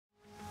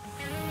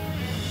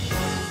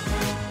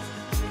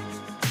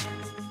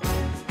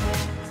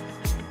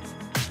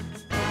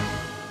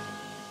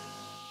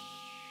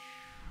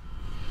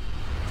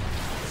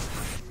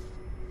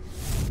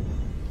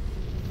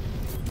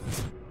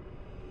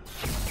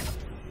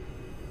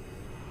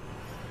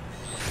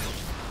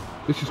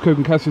This is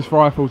KUGAN CASSIUS for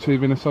iFull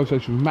TV in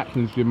association with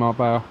Macklin's Gym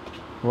Marbella,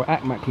 or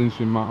at Macklin's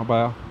Gym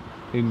Marbella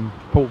in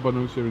Port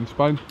Banús here in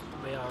Spain.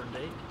 We are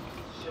indeed.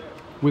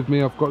 With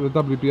me I've got the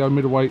WBO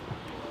middleweight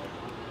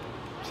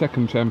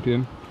second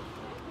champion.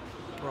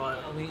 Right,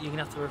 I mean, you're going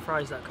to have to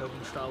rephrase that,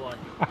 KUGAN, straight away.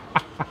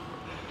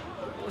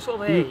 What sort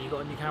of hair you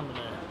got on your camera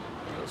there?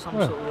 You got some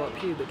sort of like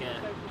pubic hair.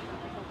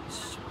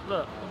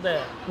 Look, up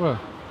there.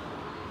 Well,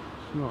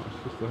 it's not,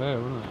 it's just the hair,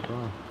 isn't it?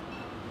 Oh.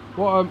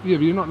 What, yeah,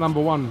 but you're not number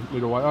one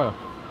middleweight, are you?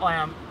 I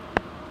am.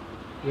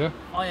 Yeah?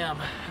 I am,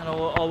 and I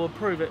will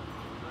prove it.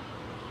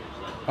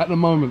 At the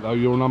moment though,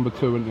 you're number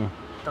two, aren't you?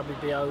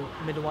 WBO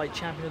middleweight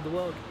champion of the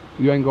world.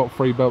 You ain't got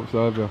 3 belts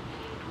though, have you?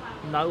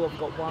 No, I've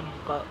got 1,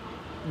 but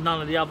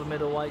none of the other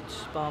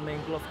middleweights, bar me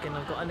and GOLOVKIN,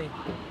 have got any.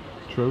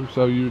 True,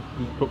 so you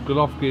put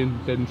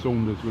GOLOVKIN, then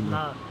SAUNDERS, wouldn't you?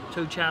 No,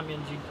 2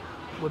 champions,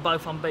 we're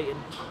both unbeaten.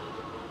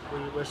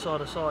 We're side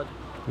to side.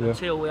 Yeah.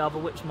 Until we either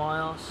whips my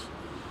ass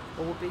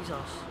or whip his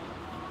ass.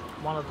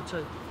 One of the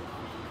two.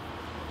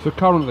 So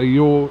currently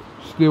you're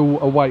still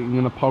awaiting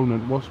an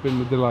opponent. What's been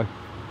the delay?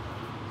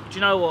 Do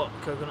you know what,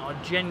 KUGAN?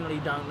 I genuinely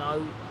don't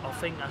know. I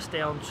think that's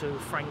down to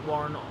Frank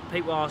Warren.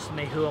 People asking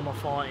me who am I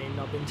fighting.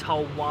 I've been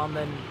told one,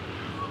 then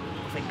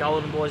I think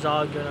Golden Boy's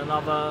arguing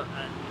another.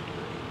 And,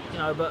 you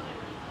know, but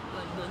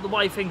the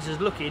way things is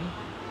looking,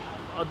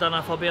 I don't know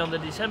if I'll be on the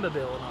December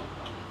bill or not.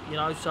 You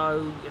know,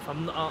 so if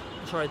I'm not,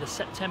 sorry, the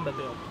September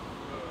bill.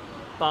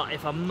 But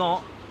if I'm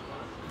not,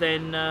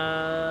 then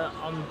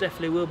I'm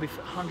definitely will be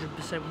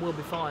 100% will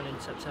be fine in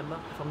September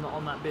if I'm not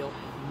on that bill.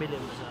 1,000,000%.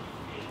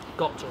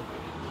 Got to.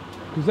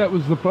 Because that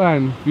was the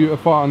plan for you to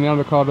fight on the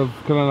undercard of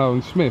CANELO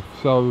and Smith.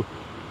 So,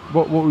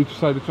 what would you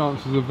say the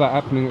chances of that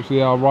happening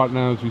actually are right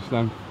now as we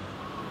stand?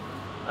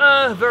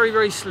 Very,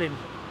 very slim.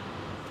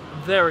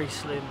 Very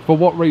slim. For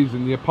what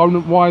reason? The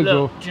opponent wise,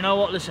 Look, or? do you know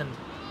what? Listen,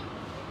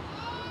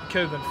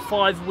 KUGAN,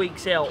 5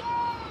 weeks out.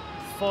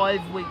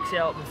 5 weeks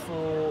out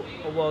before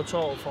a world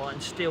title fight,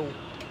 and still,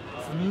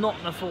 not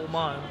in the fault of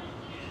my own.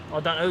 I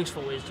don't know whose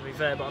fault it is, to be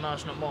fair, but I know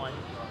it's not mine.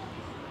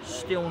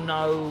 Still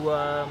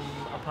no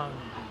opponent.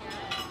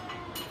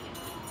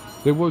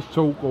 There was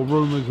talk or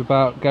rumours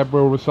about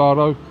Gabriel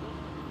Rosado.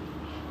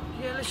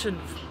 Yeah, listen,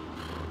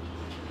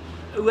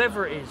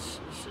 whoever it is,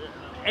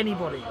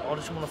 anybody, I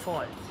just want to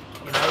fight,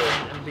 you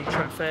know, and be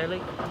treated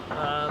fairly.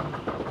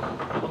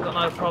 I've got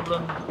no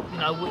problem, you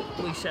know,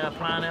 we set a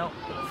plan out,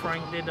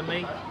 Frank did and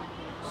me,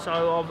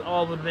 so I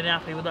would have been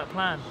happy with that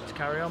plan to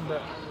carry on,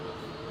 but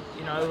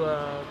you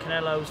know,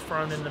 CANELO was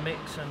thrown in the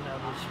mix, and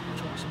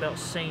there's talks about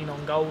scene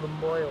on Golden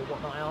Boy or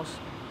whatnot else.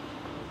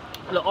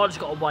 Look, I just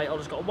got to wait. I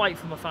just got to wait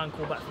for my phone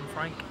call back from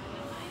Frank,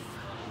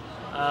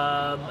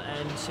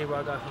 and see where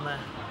I go from there.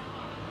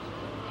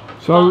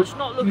 So but it's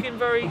not looking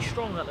very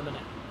strong at the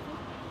minute.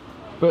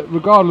 But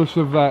regardless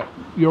of that,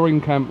 you're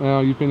in camp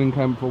now. You've been in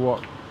camp for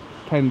what?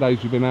 10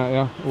 days you've been out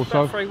here, or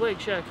so? About 3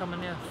 weeks, yeah,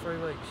 coming here. 3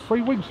 weeks.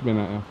 3 weeks you've been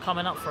out here.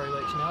 Coming up 3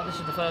 weeks now. This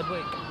is the 3rd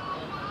week.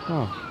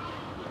 Oh.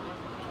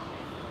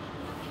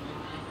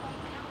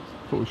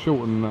 Thought it was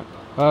shorter than that.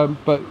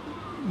 But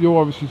you're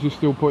obviously just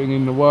still putting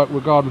in the work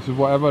regardless of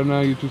whatever. Now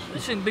you just...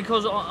 Listen,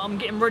 because I'm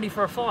getting ready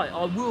for a fight.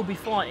 I will be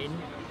fighting.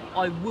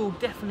 I will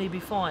definitely be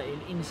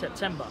fighting in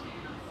September.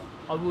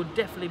 I will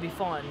definitely be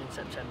fighting in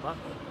September.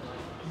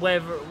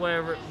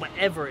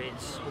 Wherever it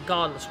is,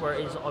 regardless where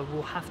it is, I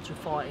will have to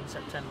fight in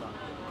September.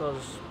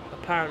 Because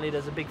apparently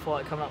there's a big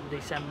fight coming up in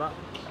December.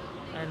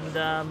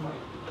 And,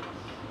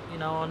 you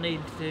know, I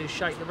need to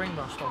shake the ring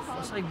rust off.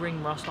 I say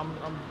ring rust,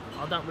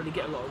 I don't really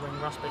get a lot of ring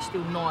rust, but it's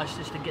still nice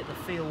just to get the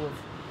feel of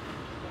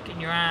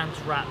getting your hands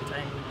wrapped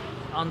and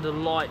under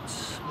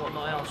lights,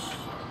 whatnot else,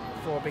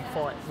 for a big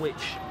fight,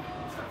 which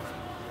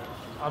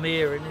I'm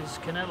hearing is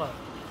CANELO.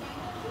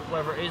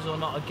 Whether it is or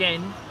not,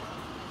 again,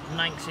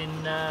 Nank's in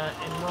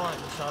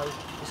writing, so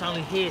it's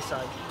only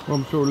hearsay. Well,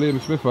 I'm sure Liam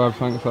Smith will have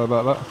something to say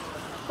about that.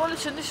 Well,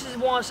 listen, this is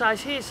why I say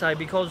it's hearsay,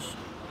 because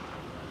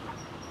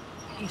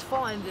he's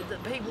fighting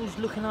that people's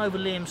looking over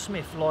Liam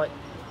Smith like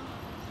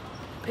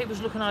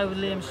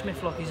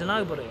he's a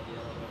nobody.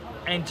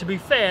 And to be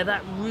fair,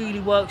 that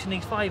really works in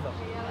his favour,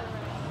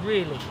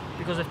 really,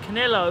 because if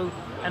CANELO,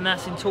 and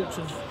that's in talks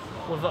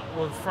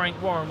with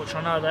Frank Warren, which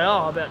I know they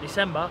are about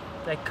December,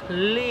 they're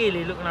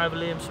clearly looking over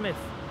Liam Smith,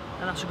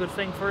 and that's a good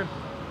thing for him,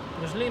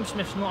 because Liam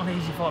Smith's not an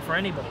easy fight for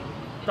anybody.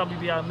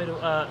 WBO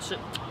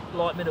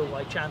light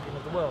middleweight champion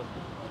of the world.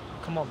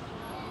 Come on,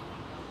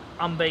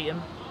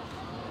 unbeaten.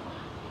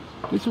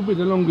 This will be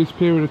the longest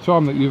period of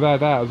time that you've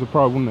had out as a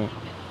pro, wouldn't it?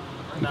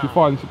 No. If you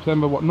fight in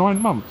September, what, 9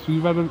 months? So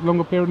you've had a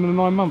longer period than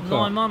 9 months?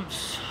 9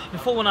 months.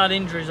 Before, when I had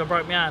injuries, I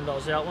broke my hand. I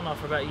was out, wasn't I,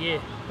 for about a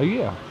year. A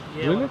year?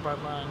 Yeah, really? I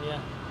broke my hand, yeah.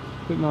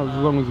 Didn't know it was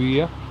as long as a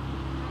year.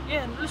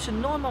 Yeah,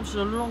 listen, 9 months is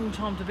a long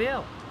time to be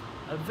out.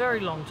 A very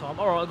long time.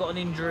 All right, I got an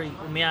injury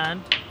with my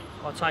hand.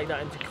 I take that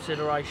into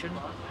consideration.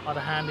 I had a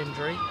hand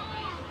injury.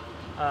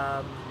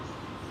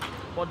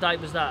 What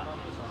date was that?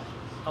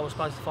 I was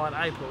supposed to fight in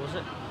April, was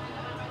it?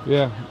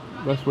 Yeah,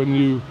 that's when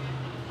you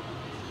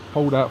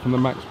pulled out from the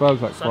Max Bozak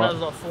so fight. That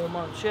was like 4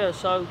 months, yeah.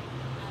 So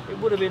it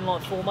would have been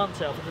like 4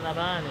 months out if I didn't have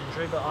a hand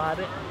injury, but I had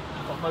it.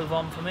 Got to move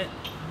on from it.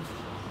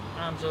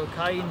 Hands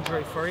okay,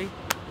 injury free.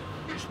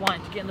 Just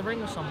waiting to get in the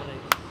ring with somebody.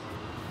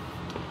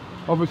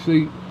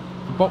 Obviously,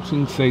 the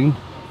boxing scene,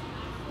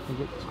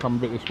 let's come a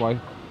bit this way,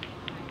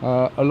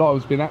 a lot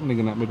has been happening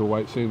in that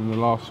middleweight scene in the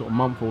last sort of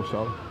month or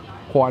so.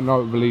 Quite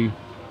notably,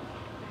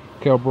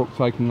 BROOK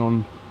taking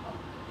on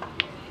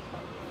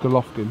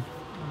Golovkin.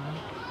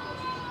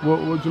 What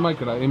do you make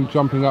of that? Him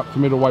jumping up to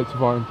middleweight to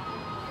fight him?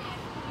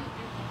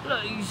 Look,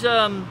 he's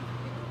I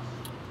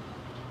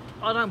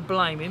don't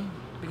blame him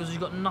because he's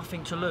got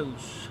nothing to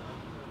lose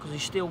because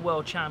he's still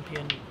world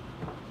champion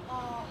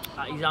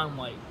at his own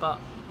weight. But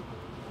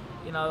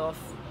you know,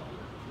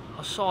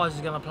 our size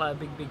is going to play a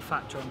big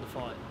factor in the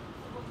fight.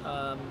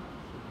 I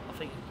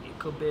think it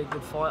could be a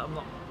good fight. I'm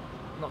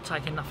not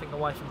taking nothing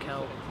away from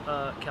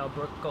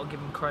BROOK. Got to give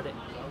him credit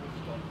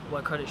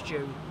where credit's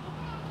due,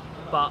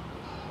 but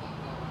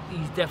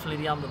he's definitely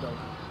the underdog.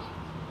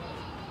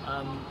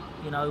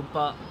 You know,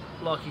 but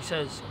like he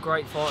says,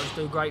 great fighters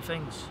do great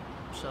things.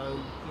 So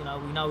you know,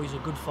 we know he's a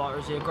good fighter.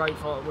 Is he a great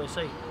fighter? We'll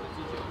see.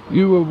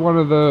 You were one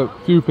of the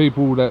few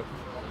people that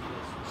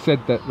said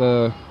that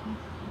the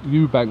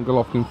EUBANK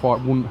Golovkin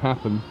fight wouldn't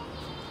happen.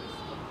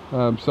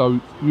 So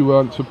you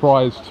weren't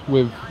surprised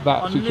with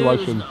that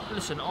situation?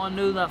 Listen, I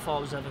knew that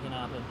fight was ever going to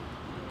happen.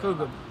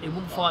 KUGAN, he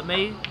wouldn't fight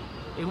me,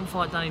 he wouldn't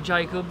fight Danny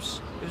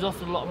Jacobs, he was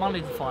offered a lot of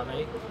money to fight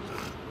me.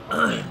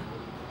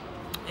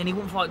 And he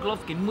wouldn't fight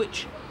Golovkin,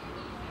 which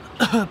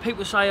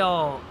people say,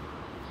 oh,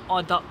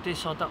 I ducked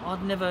this,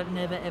 I'd never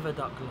ever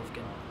duck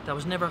Golovkin. There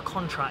was never a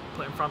contract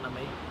put in front of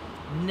me,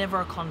 never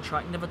a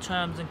contract, never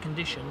terms and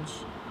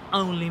conditions,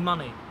 only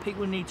money.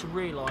 People need to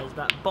realise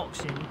that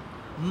boxing,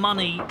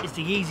 money is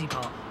the easy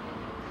part.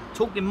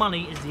 Talking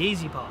money is the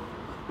easy part.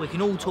 We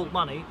can all talk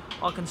money.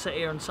 I can sit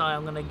here and say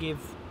I'm going to give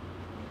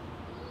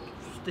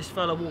this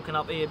fella walking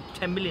up here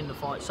 10 million to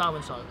fight so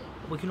and so.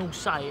 We can all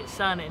say it.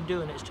 Saying it and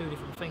doing it's two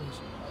different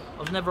things. I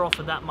was never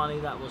offered that money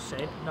that was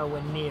said.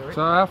 Nowhere near it.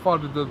 So how far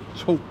did the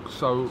talks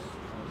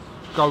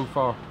go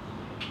far?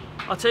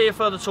 I'll tell you how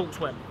far the talks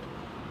went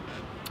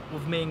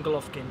with me and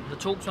Golovkin. The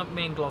talks went with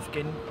me and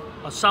Golovkin.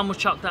 My son was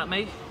chucked at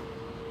me,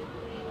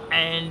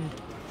 and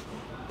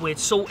we'd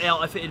sort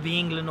out if it'd be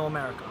England or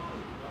America.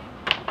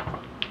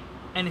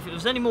 And if it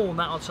was any more than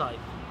that, I'd say.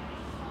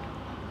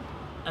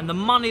 And the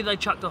money they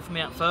chucked off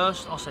me at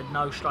first, I said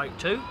no straight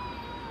to.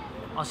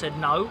 I said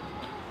no.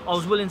 I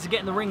was willing to get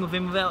in the ring with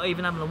him without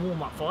even having a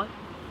warm-up fight.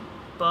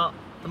 But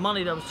the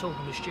money they was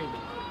talking was stupid.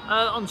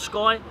 On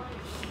Sky,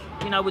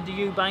 you know, with the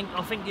EUBANK,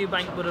 I think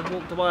EUBANK would have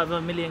walked away with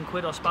 £1 million,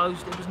 I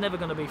suppose. It was never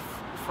going to be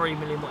 3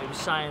 million what he was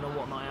saying or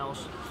whatnot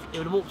else. He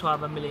would have walked away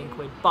with £1 million,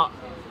 but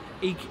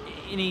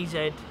in his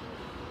head,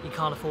 he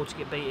can't afford to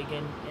get beat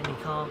again, and he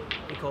can't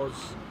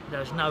because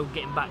there's no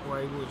getting back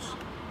where he was.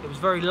 He was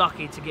very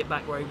lucky to get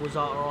back where he was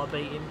after I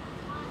beat him.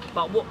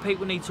 But what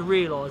people need to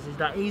realise is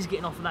that he's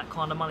getting off of that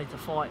kind of money to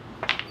fight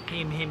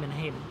him, and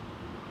him.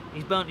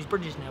 He's burnt his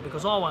bridges now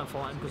because I won't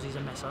fight him because he's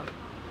a messer.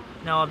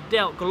 Now I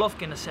doubt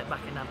Golovkin has set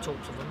back and have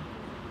talks with him.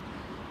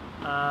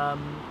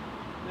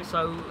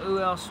 So who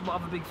else? What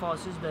other big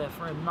fights is there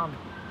for him? None,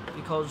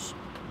 because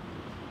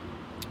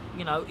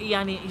you know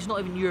he's not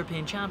even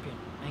European champion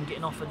and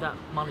getting offered that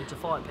money to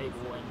fight people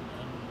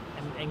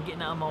and getting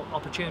them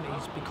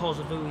opportunities because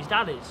of who his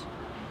dad is.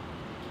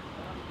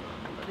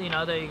 But, you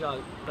know, there you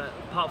go. But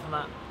apart from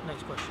that,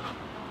 next question.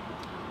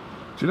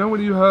 Do you know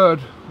when you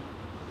heard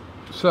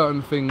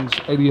certain things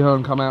Eddie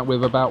Hearn come out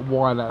with about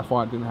why that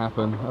fight didn't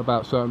happen,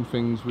 about certain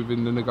things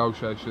within the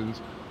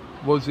negotiations,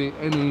 was it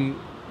any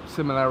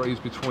similarities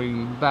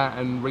between that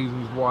and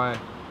reasons why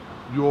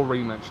your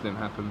rematch didn't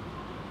happen?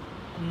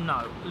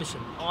 No,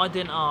 listen, I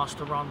didn't ask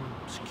to run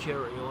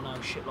security or no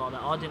shit like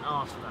that. I didn't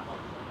ask for that.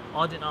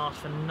 I didn't ask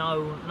for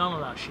none of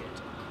that shit.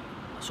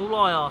 That's all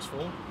I asked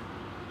for.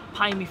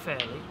 Pay me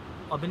fairly.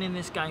 I've been in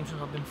this game since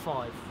I've been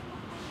 5.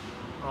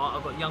 Right,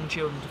 I've got young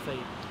children to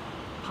feed.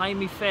 Pay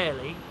me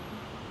fairly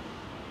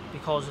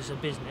because it's a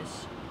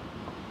business.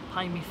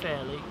 Pay me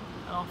fairly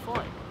and I'll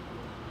fight.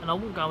 And I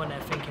won't go in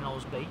there thinking I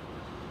was beat.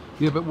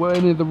 Yeah, but were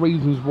any of the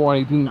reasons why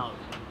he didn't? No.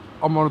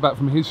 I'm on about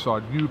from his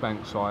side,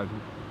 EUBANK side.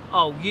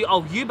 Oh,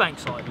 EUBANK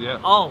side? Yeah.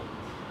 Oh,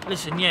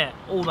 listen, yeah,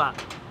 all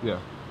that. Yeah.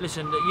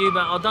 Listen,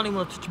 EUBANK, I don't even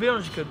want to be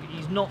honest with you,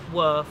 he's not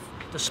worth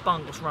the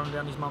spunk that's running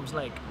down his mum's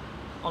leg.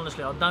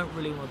 Honestly, I don't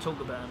really want to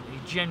talk about him. He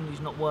genuinely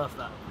is not worth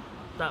that.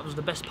 That was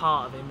the best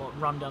part of him, what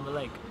run down the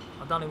leg.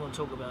 I don't even want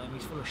to talk about him,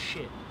 he's full of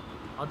shit.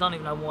 I don't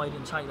even know why he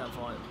didn't take that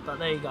fight. But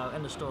there you go,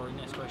 end of story,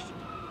 next question.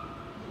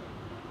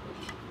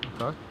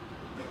 Okay.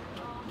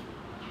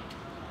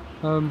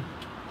 I'm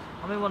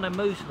in one of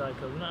them moods today,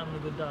 because I'm not having a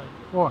good day.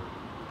 Why?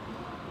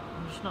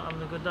 I'm just not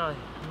having a good day.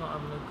 I'm not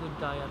having a good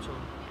day at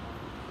all.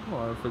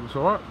 Well, I think it's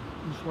alright.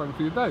 I'm just waiting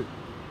for your date.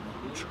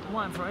 I'm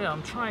waiting for it, yeah,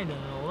 I'm training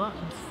and all that.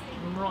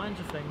 I'm right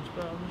into things,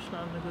 but I'm just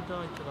not having a good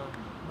day today.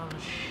 I'm having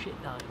a shit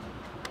day.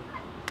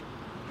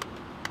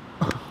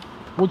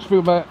 What do you feel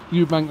about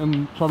EUBANK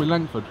and Tommy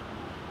Langford?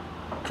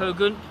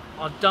 KUGAN,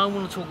 I don't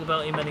want to talk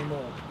about him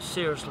anymore.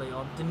 Seriously,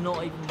 I do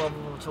not even bother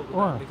to talk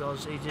about him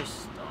because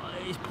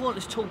it's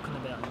pointless talking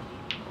about him.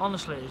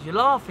 Honestly, you're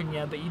laughing,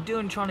 yeah, but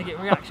you're trying to get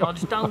reaction. I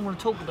just don't want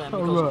to talk about him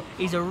because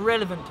he's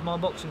irrelevant to my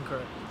boxing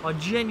career. I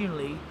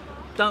genuinely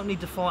don't need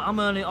to fight.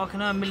 I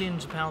can earn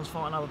millions of pounds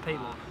fighting other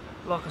people.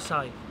 Like I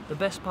say, the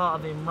best part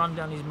of him, run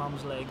down his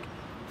mum's leg.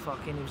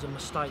 Fucking, it was a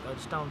mistake. I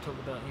just don't want to talk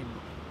about him.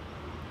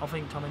 I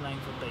think Tommy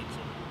Langford beats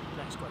him.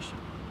 Next question.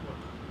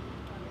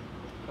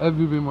 Have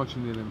you been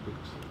watching the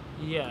Olympics?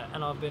 Yeah,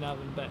 and I've been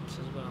having bets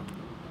as well.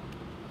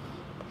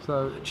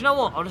 So, do you know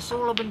what? That's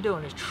all I've been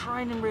doing is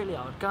training really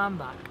hard, going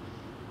back.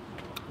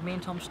 Me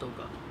and Tom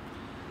Stalker,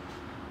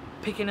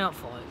 picking out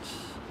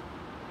fights,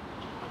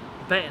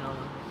 betting on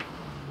them.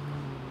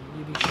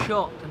 You'd be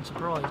shocked and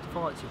surprised the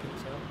fights he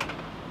picks out.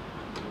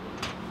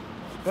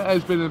 That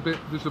has been a bit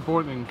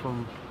disappointing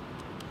from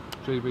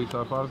GB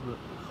so far, hasn't it?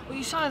 Well,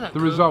 you say that. The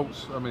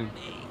results, I mean.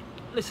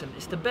 Listen,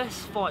 it's the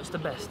best fight's the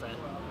best there.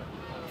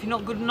 If you're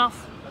not good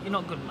enough, you're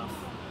not good enough.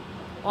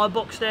 I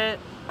boxed there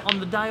on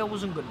the day I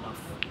wasn't good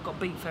enough. Got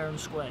beat fair and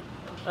square.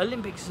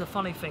 Olympics is a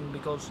funny thing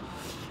because,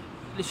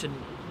 listen,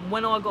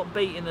 when I got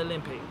beat in the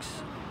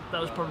Olympics, that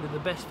was probably the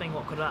best thing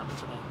what could have happened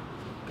to me.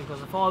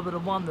 Because if I would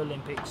have won the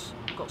Olympics,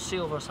 got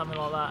silver or something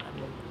like that,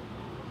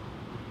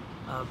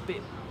 and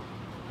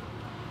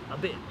a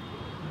bit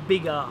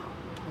bigger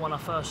when I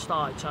first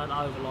started, turned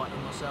over like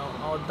in myself,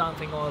 I don't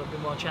think I would have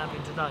been my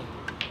champion today.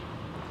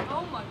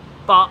 Oh my.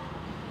 But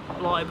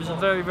like it was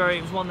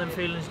it was one of them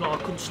feelings like I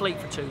couldn't sleep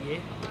for 2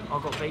 years.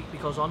 I got beat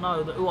because I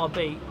know that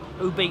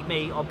who beat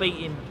me, I beat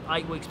him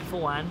 8 weeks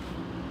beforehand.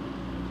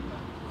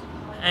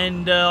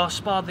 And I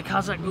sparred the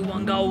Kazakh who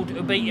won gold,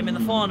 who beat him in the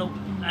final,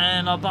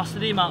 and I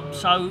busted him up.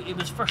 So it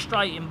was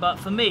frustrating, but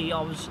for me,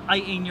 I was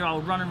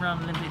 18-year-old running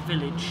around Olympic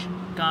Village,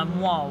 going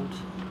wild,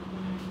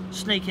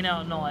 sneaking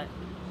out at night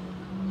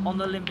on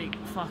the Olympic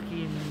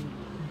fucking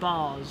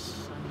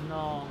bars. And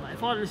oh, mate,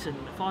 if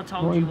I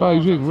told What, you in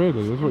Beijing,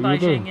 really? That's what you were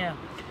doing? Beijing, yeah.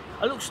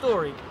 A little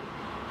story.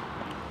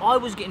 I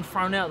was getting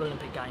thrown out of the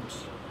Olympic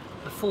Games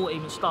before it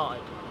even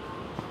started.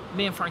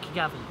 Me and Frankie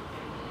Gavin.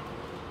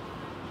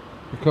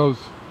 Because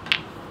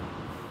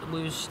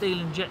we was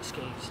stealing jet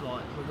skis,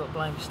 like we got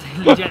blamed for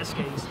stealing jet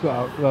skis.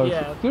 no,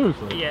 Yeah,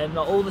 seriously? Yeah, and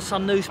like, all the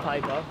Sun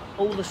newspaper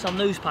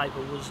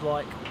was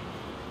like,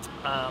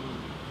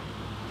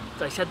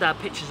 they said they had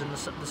pictures, and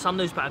the Sun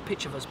newspaper had a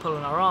picture of us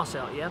pulling our arse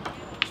out, yeah,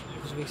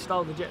 because we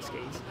stole the jet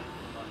skis.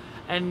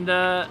 And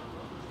I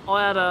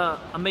had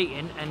a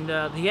meeting, and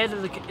the head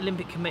of the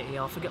Olympic Committee,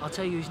 I'll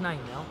tell you his name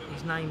now.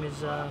 His name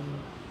is,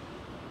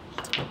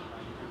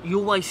 you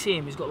always see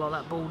him, he's got like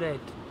that bald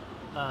head.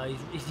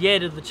 He's the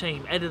head of the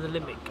team, head of the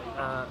Olympic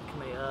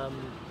Committee,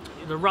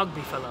 the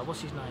rugby fella,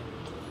 what's his name?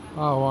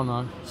 Oh, I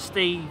know.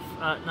 Steve,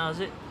 no, is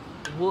it?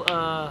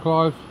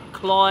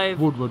 Clive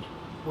Woodward.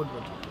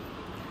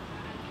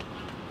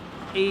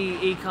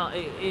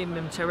 Him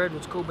and Terry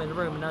Edwards called me in the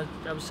room, and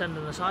they were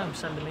sending me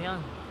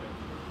home.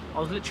 I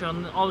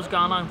was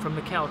going home from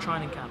Macau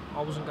training camp.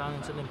 I wasn't going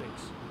into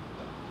Olympics.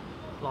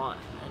 Like,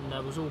 and they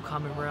was all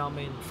coming around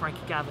me, and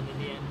Frankie Gavin in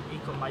the end, he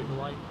couldn't make the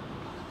way.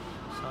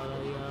 So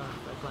they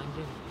blamed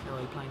him.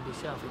 He blamed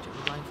himself, he took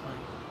the blame for me.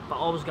 But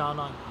I was going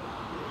home.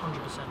 100%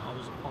 I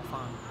was off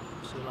home.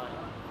 See you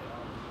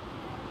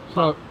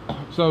later.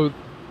 So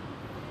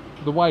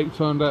the way it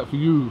turned out for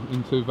you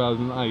in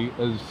 2008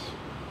 has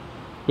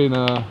been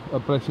a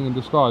blessing in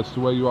disguise to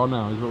where you are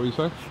now, is what you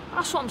say?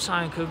 That's what I'm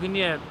saying, Kugan,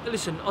 yeah.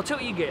 Listen, I'll tell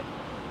what you get.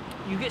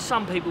 You get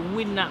some people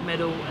win that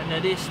medal and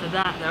they're this, they're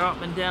that, they're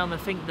up and down, they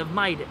think they've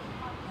made it.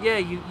 Yeah,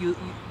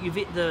 you've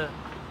hit the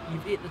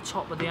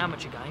top of the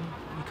amateur game.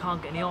 You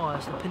can't get any higher.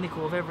 It's the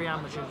pinnacle of every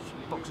amateur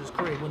boxer's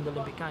career, win the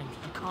Olympic Games.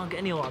 You can't get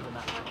any higher than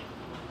that.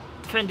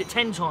 Defend it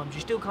 10 times,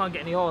 you still can't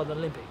get any higher than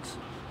Olympics.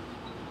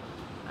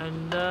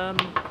 And,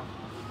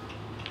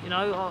 you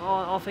know,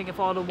 I think if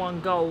I'd have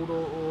won gold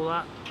or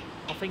that,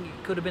 I think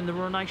it could have been the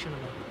ruination of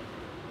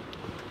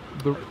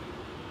it.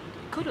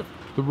 It could have.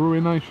 The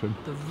ruination?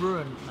 The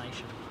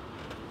ruination.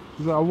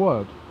 Is that a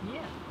word?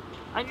 Yeah.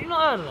 And you've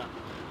not heard of that?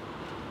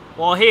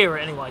 Well, I hear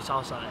it anyway, so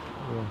I'll say it.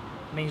 Yeah.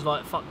 It means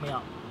like, fuck me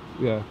up.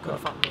 Yeah. Could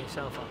have fucked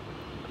yourself up.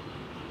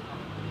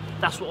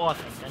 That's what I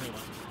think, anyway.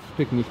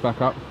 Picking this back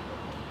up.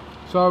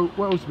 So,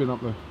 what else have you been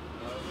up there?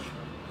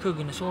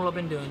 Cooking, that's all I've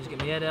been doing is get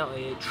my head out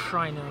here,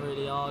 training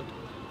really hard.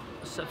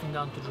 I set from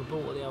down to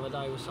Gibraltar the other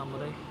day with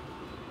somebody.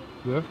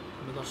 Yeah?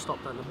 And we got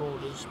stopped at the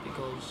borders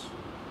because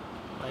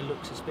they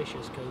look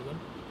suspicious, Coogan.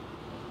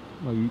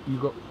 No,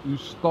 you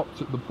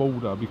stopped at the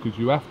border because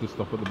you have to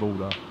stop at the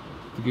border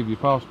to give your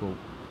passport.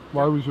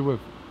 Why was you with?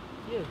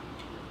 You.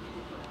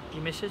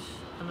 Your missus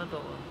and the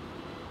daughter.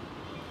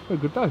 A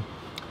good day.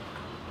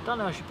 Don't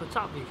know how she puts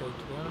up with you, Coog,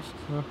 to be honest.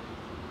 Yeah.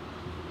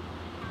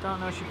 Don't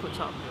know how she puts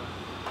up with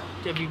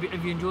you.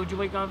 Have you enjoyed your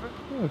week over it?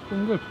 Yeah, it's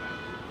been good.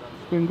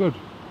 It's been good.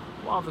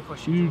 What other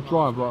questions? You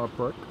drive like a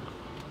prick.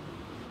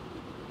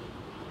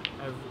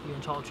 Are you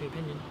entitled to your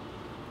opinion?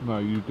 No,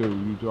 you do.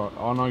 You drive.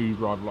 I know you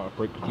drive like a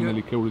prick because you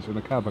nearly killed us in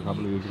a cab a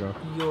couple of years ago.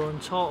 You're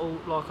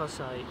entitled, like I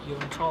say,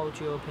 you're entitled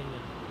to your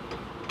opinion.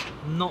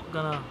 I'm not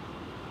gonna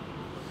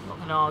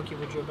argue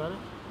with you about it.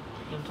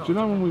 Do you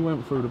know when we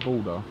went through the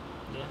border?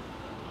 Yeah.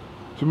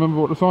 Do you remember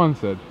what the sign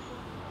said?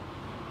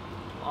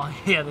 I Oh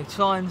yeah, the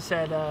sign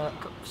said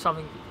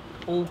something.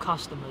 All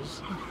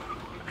customers.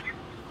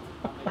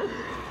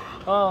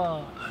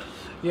 Oh,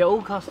 yeah,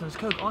 all customers.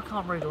 Cook. I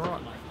can't read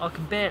alright, mate. I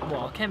can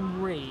I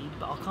can read,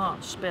 but I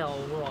can't spell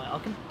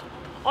right.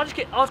 I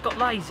just got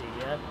lazy.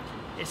 Yeah.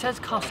 It says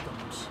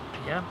customs.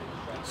 Yeah.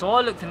 So I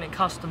looked in at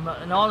customer,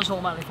 and I just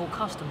automatically thought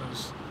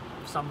customers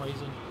for some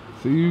reason.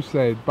 So you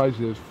said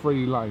basically there's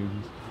 3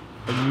 lanes,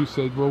 and you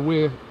said, well,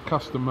 we're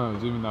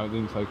customers, even though it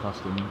didn't say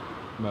customers,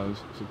 it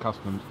said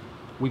customs.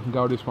 We can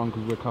go this one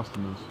because we're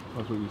customers.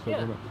 That's what you said,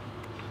 wasn't it?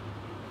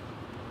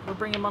 We're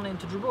bringing money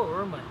into Gibraltar,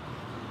 aren't we?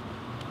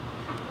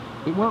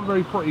 It weren't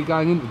very pretty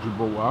going into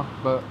Gibraltar,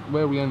 but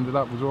where we ended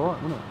up was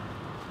alright, wasn't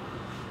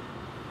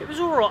it? It was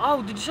alright.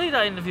 Oh, did you see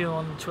that interview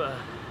on Twitter?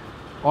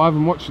 I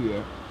haven't watched it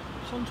yet.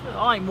 It's on Twitter.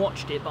 I ain't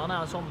watched it, but I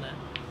know it's on there.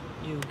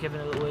 You giving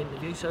a little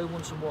interview, so who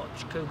wants to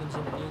watch Kugan's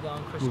interview, go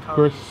on Chris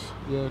Curry.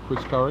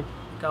 Chris Curry.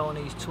 Go on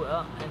his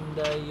Twitter and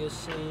you'll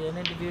see an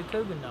interview of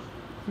Kugan now.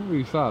 Didn't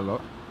really say a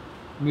lot.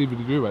 Neither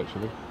did you,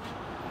 actually.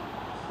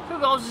 I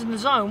was in the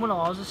zone, wasn't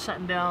I? I was just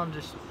sitting down,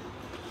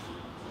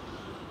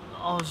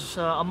 I was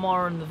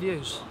admiring the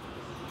views.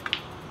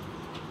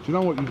 Do you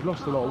know what? You've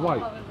lost a lot of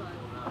weight.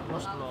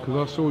 Lost a lot.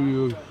 Because I saw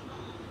you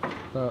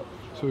about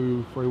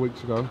 2-3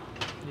 weeks ago.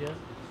 Yeah.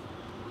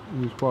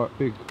 You was quite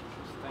big.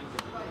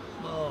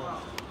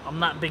 Oh, I'm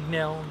that big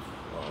now.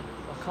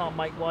 I can't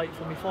make weight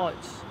for my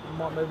fights. I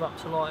might move up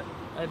to light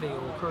heavy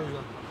or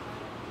cruiser.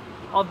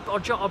 I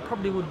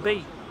probably would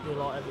beat the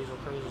light heavies or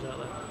cruisers out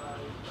there.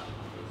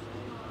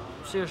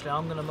 Seriously, what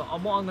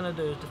I'm gonna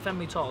do is defend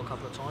my title a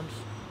couple of times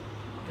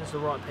against the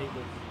right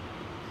people,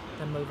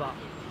 then move up.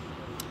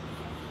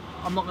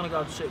 I'm not gonna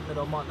go to super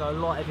middle. I might go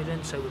light heavy,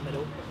 then super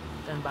middle,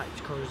 then back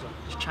to cruiser.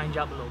 Just change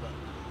up a little bit.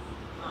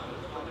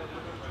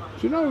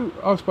 Do you know,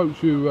 I spoke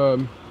to you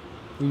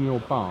in your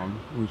barn.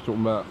 We was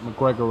talking about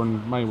McGregor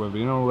and Mayweather.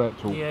 You know all that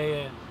talk. Yeah,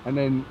 yeah. And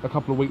then a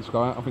couple of weeks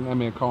ago, I think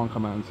Amir Khan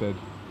came out and said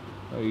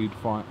that he'd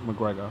fight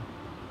McGregor.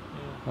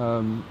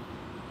 Yeah.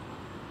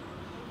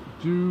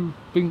 Do you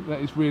think that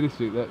it's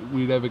realistic that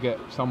we'd ever get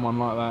someone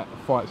like that,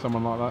 fight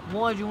someone like that?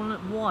 Why do you want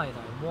to? Why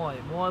though? Why?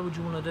 Why would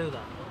you want to do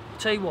that?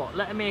 Tell you what,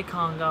 let Amir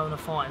Khan go in a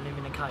fight and live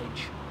in a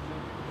cage.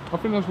 I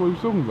think that's what he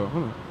was talking about,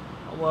 wasn't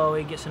it? Well,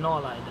 he gets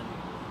annihilated then.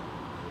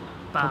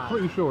 Bad. I'm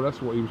pretty sure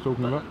that's what he was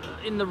talking about.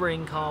 In the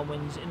ring, Khan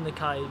wins. In the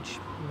cage,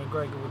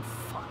 McGregor would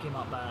fuck him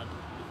up bad.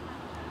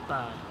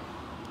 Bad.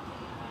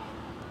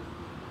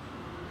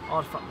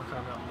 I'd fuck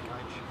McGregor up in the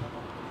cage.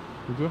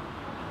 Would you?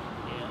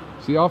 Yeah.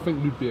 See, I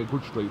think you'd be a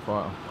good street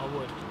fighter. I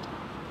would.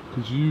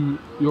 Because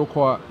you're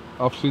quite...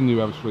 I've seen you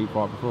have a street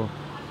fight before.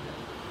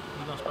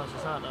 You're not supposed to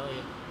say that, are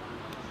you?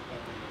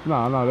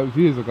 No, that was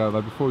years ago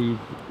though, before you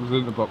was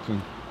into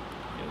boxing.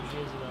 It was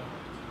years ago.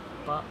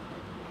 But,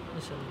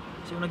 listen,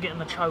 so when I get in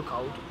the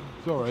chokehold...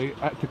 Sorry,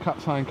 I had to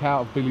cut something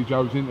out of Billy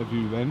Joe's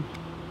interview then.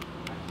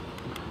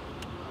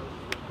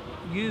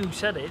 You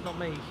said it, not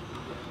me.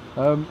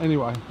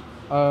 Anyway,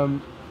 so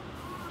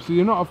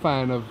you're not a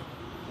fan of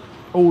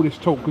all this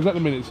talk, because at the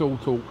minute it's all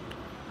talk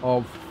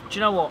of do you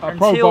know what? a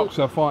pro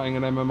boxer fighting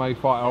an MMA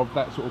fighter of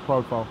that sort of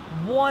profile.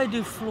 Why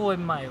do Floyd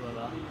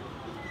Mayweather?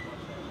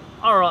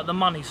 Alright, the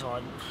money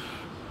side.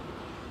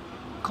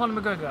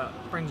 Conor McGregor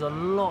brings a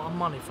lot of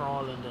money for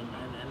Ireland, and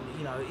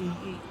you know,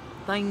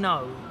 they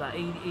know that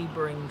he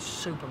brings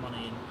super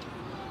money in.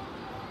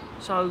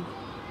 So,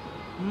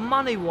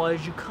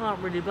 money-wise, you can't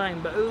really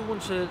blame, but who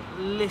wants to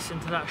listen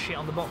to that shit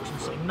on the boxing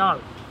scene?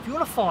 No. If you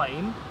want to fight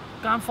him,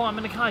 go and fight him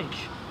in a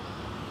cage.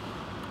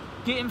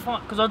 Get him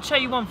fight, because I'll tell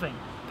you one thing,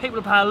 people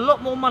will pay a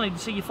lot more money to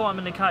see you fight him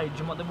in a cage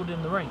than what they would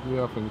in the ring.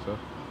 Yeah, I think so.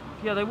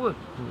 Yeah, they would.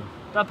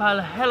 Yeah. They'd pay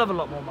a hell of a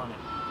lot more money.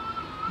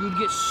 You'd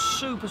get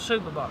super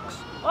bucks.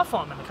 I'll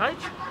fight him in a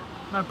cage,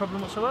 no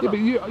problem whatsoever.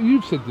 Yeah, but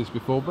you've said this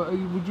before, but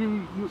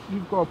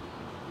you've got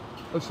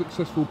a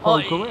successful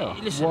pro career.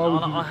 Listen,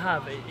 I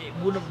have. It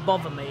wouldn't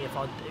bother me if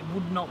it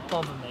would not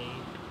bother me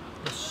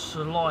the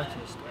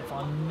slightest if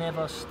I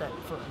never stepped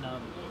foot in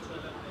a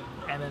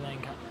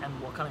MMA,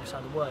 and what can't even say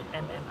the word,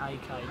 MMA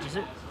cage, is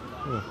it?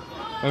 Yeah.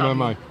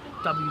 MMA.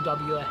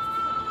 WWF.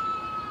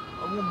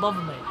 It wouldn't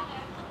bother me.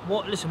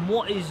 Listen,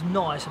 what is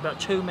nice about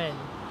two men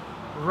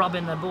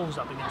rubbing their balls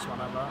up against one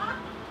another,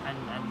 and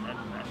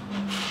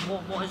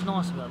what is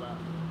nice about that?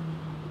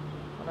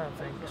 I don't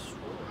think it's,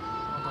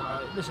 I don't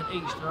know, listen,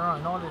 each to their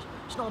own.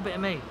 It's not a bit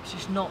of me, it's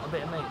just not a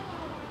bit of me.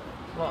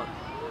 Right,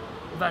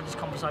 we've had this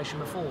conversation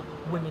before,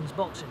 women's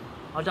boxing.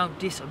 I don't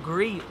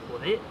disagree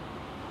with it.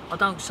 I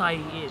don't say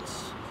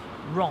it's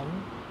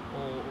wrong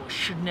or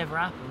should never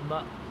happen,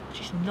 but it's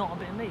just not a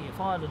bit of me. If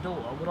I had a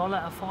daughter, would I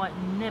let her fight?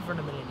 Never in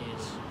a million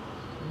years.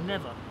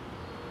 Never.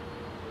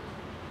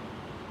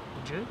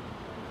 Would you?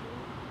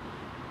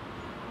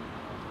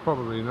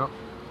 Probably not.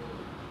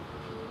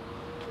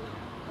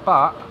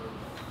 But,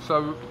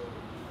 so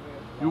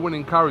you wouldn't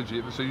encourage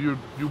it, so you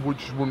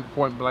just wouldn't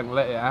point blank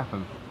let it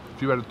happen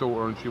if you had a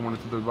daughter and she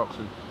wanted to do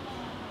boxing?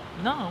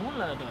 No, I wouldn't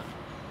let her do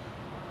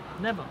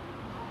it. Never.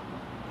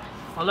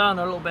 I learn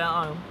a little bit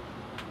at home.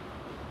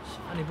 If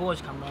any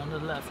boys come round,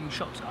 I'd let a few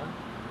shots go.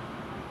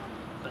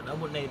 But I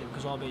wouldn't need it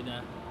because I'll be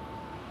there.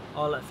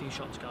 I'll let a few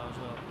shots go as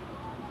well.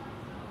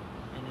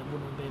 And it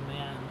wouldn't be in my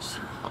hands.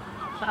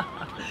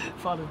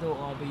 If I had a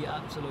daughter, I'd be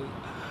absolute...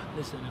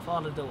 Listen, if I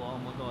had a daughter, oh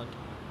my God.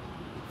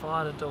 If I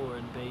had a daughter,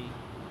 it'd be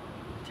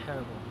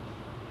terrible.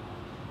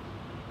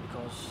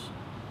 Because...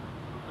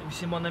 Have you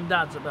seen one of them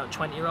dads, about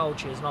 20-year-old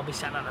cheers, and I'll be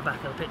sitting at the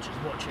back of the pictures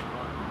watching,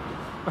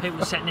 like...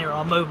 People sitting here,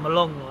 I'll move them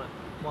along, like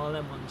one of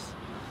them ones.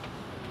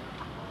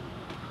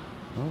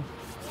 Oh.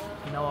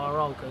 You know how I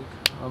roll, Cook.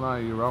 I know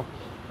you roll.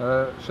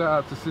 Shout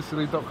out to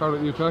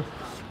Sicily.co.uk.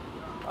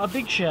 A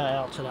big shout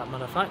out to that,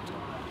 matter of fact.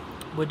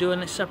 We're doing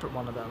a separate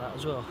one about that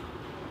as well.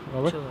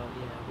 Are we? 2 out,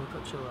 yeah, we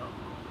put 2 out.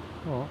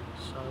 Alright.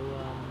 So,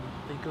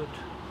 be good.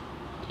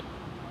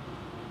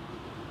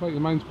 Wait,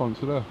 your main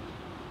sponsor there.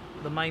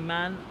 The main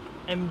man,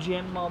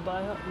 MGM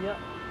Marbella, yeah.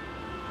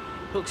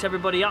 Hooks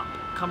everybody up,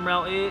 come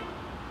round here.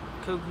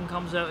 Kugan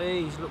comes out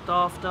here, he's looked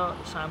after.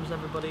 Sam's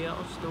everybody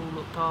else, still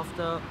looked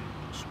after.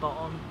 Spot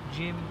on.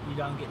 Gym, you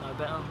don't get no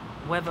better.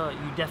 Weather,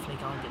 you definitely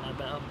can't get no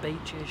better.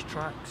 Beaches,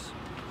 tracks,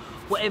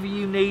 whatever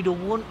you need or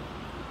want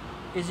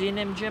is in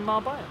MGM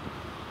Marbella.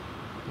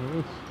 It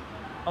is.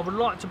 I would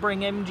like to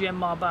bring MGM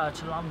Marbella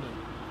to London.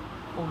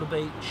 All the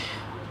beach,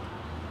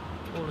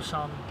 all the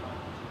sun.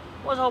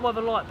 What's our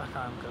weather like back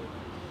home,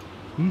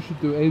 Cool? You should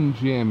do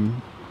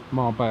MGM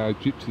Marbella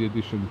Gypsy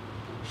Edition.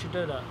 You should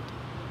do that.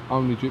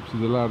 Only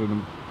gypsies allowed in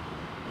them.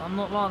 I'm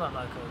not like that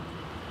though,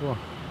 Cool. What?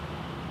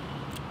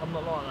 I'm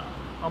not like that.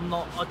 I'm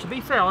not. To be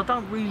fair, I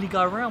don't really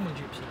go around with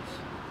gypsies.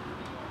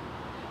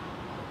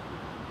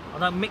 I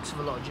don't mix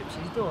with a lot of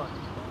gypsies, do I?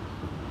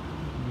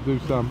 You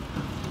do some.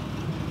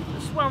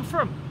 That's where I'm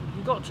from.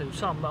 You got to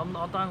some, but I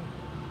don't.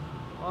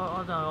 I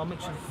don't know. I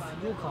mix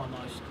with your kind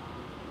nice.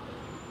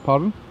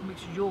 Pardon? I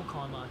mix with your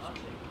kind nice.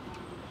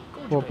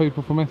 What,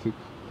 people from Essex?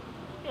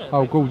 Yeah.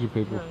 Oh, Gorgia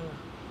people. Yeah, yeah.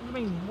 What do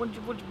you mean? What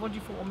do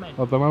you thought I meant?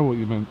 I don't know what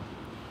you meant.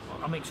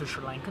 I mix with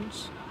Sri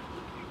Lankans.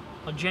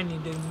 I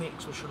genuinely do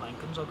mix with Sri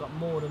Lankans. I've got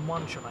more than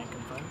one Sri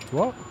Lankan friend.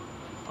 What?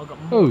 I've got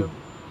more Who? than...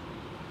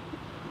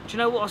 Do you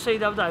know what I see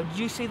the other day? Did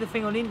you see the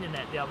thing on the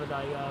internet the other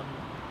day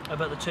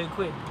about the £2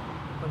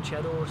 when she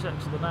had oral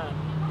sex with the man?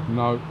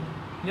 No.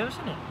 You ever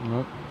seen it?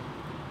 No.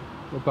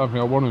 I don't think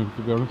I want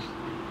to be honest.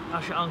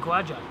 That's your Uncle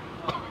Ajay.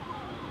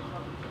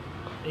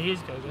 He is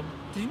Gogan.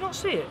 Did you not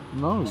see it?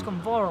 No. It's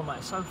gone viral, mate.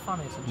 It's so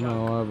funny. It's a joke.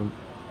 No, I haven't.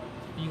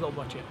 You got to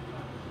watch it.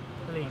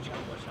 Please, you got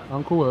to watch that.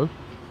 Uncle who?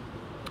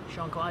 It's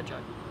your Uncle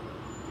Ajay.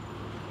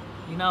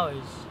 You know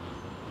he's...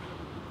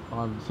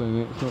 I haven't seen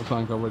it. It's not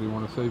something I really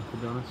want to see, to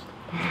be honest.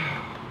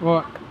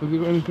 Right, have you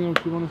got anything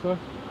else you want to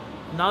say?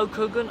 No,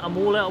 Kugan, I'm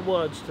all out of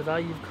words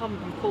today. You've caught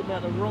me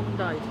at the wrong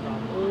day today.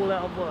 I'm all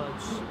out of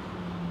words.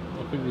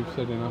 I think you've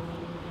said enough.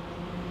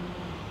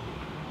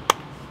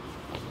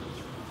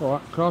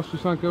 Alright, can I ask you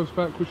something else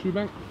about Chris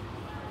Eubank?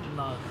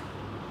 No.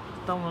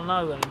 Don't want to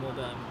know any more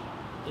about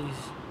him.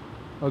 He's...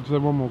 I just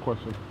have one more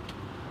question.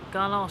 Go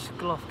and ask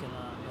Golovkin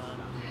that.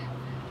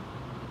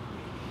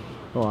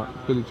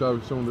 Alright, Billy Joe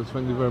Saunders,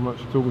 thank you very much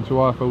for talking to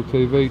IFL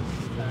TV.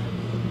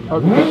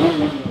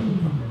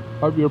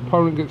 Hope your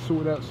opponent gets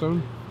sorted out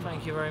soon.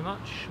 Thank you very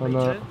much. And Me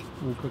too.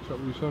 we'll catch up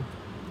with you soon.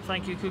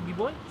 Thank you, Coogie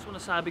Boy. Just want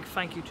to say a big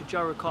thank you to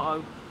Joe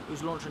Riccotto,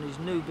 who's launching his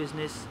new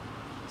business,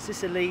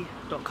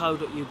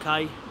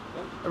 Sicily.co.uk.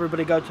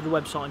 Everybody go to the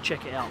website and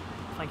check it out.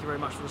 Thank you very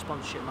much for the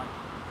sponsorship, mate.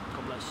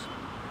 God bless.